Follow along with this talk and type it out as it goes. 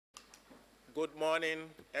Good morning,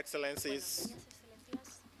 Excellencies,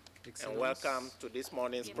 and welcome to this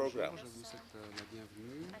morning's program.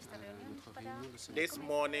 This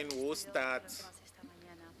morning we'll start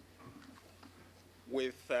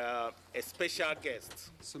with a special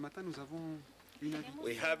guest. Ce matin, nous avons une invitée.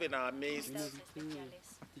 We have in our midst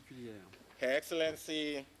particulière. Her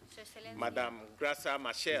Excellency Madame Graça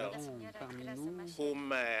Machel,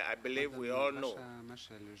 whom I believe we all know.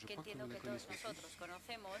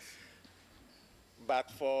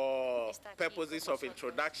 But for purposes of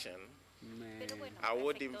introduction, I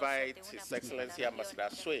would invite His Excellency Ambassador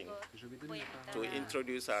Swing to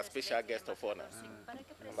introduce our special guest of honor.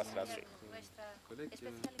 Ambassador Swing. Le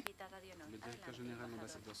directeur général,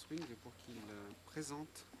 l'ambassadeur Swing, pour qu'il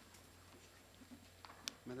présente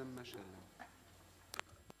Madame Machel.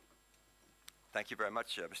 Thank you very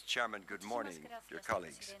much, Mr. Chairman. Good morning, dear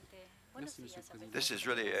colleagues. Merci, Monsieur le Président. This is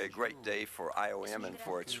really a great day for IOM and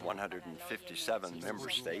for its 157 member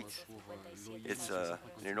states. It's an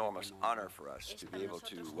enormous honor for us to be able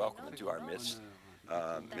to welcome into our midst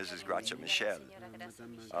Mrs. Graça Machel.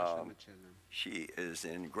 She is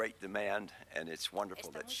in great demand, and it's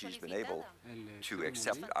wonderful that she's been able to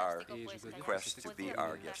accept our request to be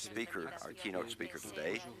our guest speaker, our keynote speaker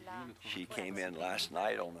today. She came in last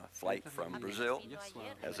night on a flight from Brazil,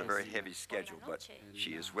 has a very heavy schedule, but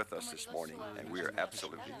she is with us this morning, and we are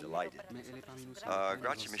absolutely delighted.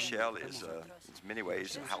 Graça Machel is, in many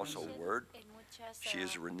ways, a household word. She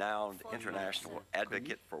is a renowned international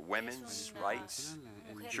advocate for women's rights,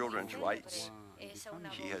 children's rights.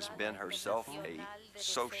 She has been herself a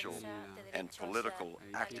social and political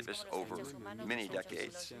activist over many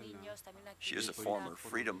decades. She is a former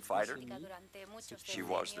freedom fighter. She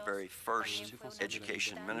was the very first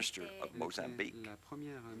education minister of Mozambique.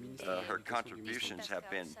 Her contributions have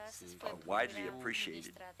been widely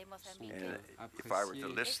appreciated, and if I were to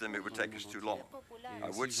list them, it would take us too long. I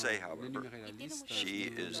would say, however,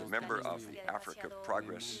 she is a member of the Africa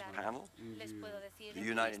Progress Panel, the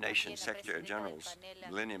United Nations Secretary General's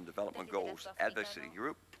Millennium Development Goals Advocacy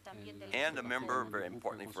Group, and a member, very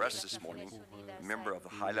importantly for us this morning, a member of the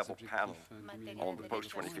high-level panel on the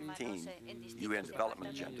post-2015 UN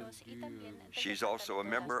Development Agenda. She's also a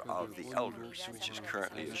member of the Elders, which is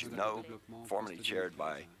currently, as you know, formerly chaired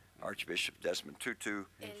by Archbishop Desmond Tutu,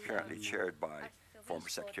 currently chaired by former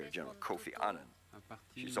Secretary General Kofi Annan.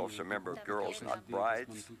 She's also a member of Girls Not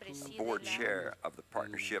Brides, a board chair of the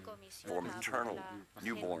Partnership for Maternal,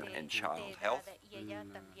 Newborn, and Child Health,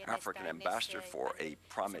 African Ambassador for A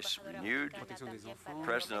Promise Renewed,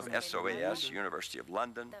 President of SOAS, University of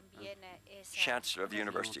London, Chancellor of the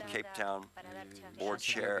University of Cape Town, board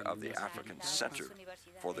chair of the African Center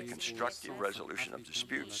for the Constructive Resolution of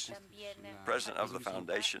Disputes, President of the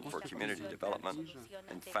Foundation for Community Development,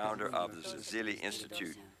 and founder of the Zazili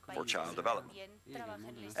Institute for Child Development.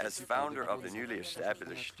 As founder of the newly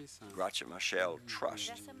established Graça Machel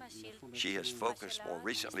Trust, she has focused more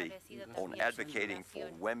recently on advocating for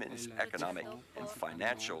women's economic and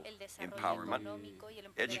financial empowerment,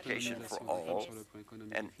 education for all,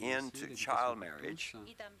 an end to child marriage,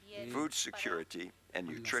 food security and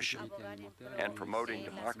nutrition, and promoting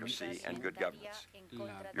democracy and good governance.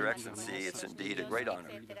 Your Excellency, it's indeed a great honor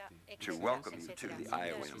to welcome you to the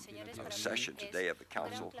IOM session today of the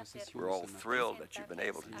Council. We're all thrilled that you've been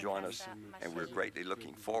able to join us, and we're greatly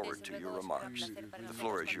looking forward to your remarks. The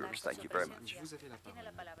floor is yours. Thank you very much.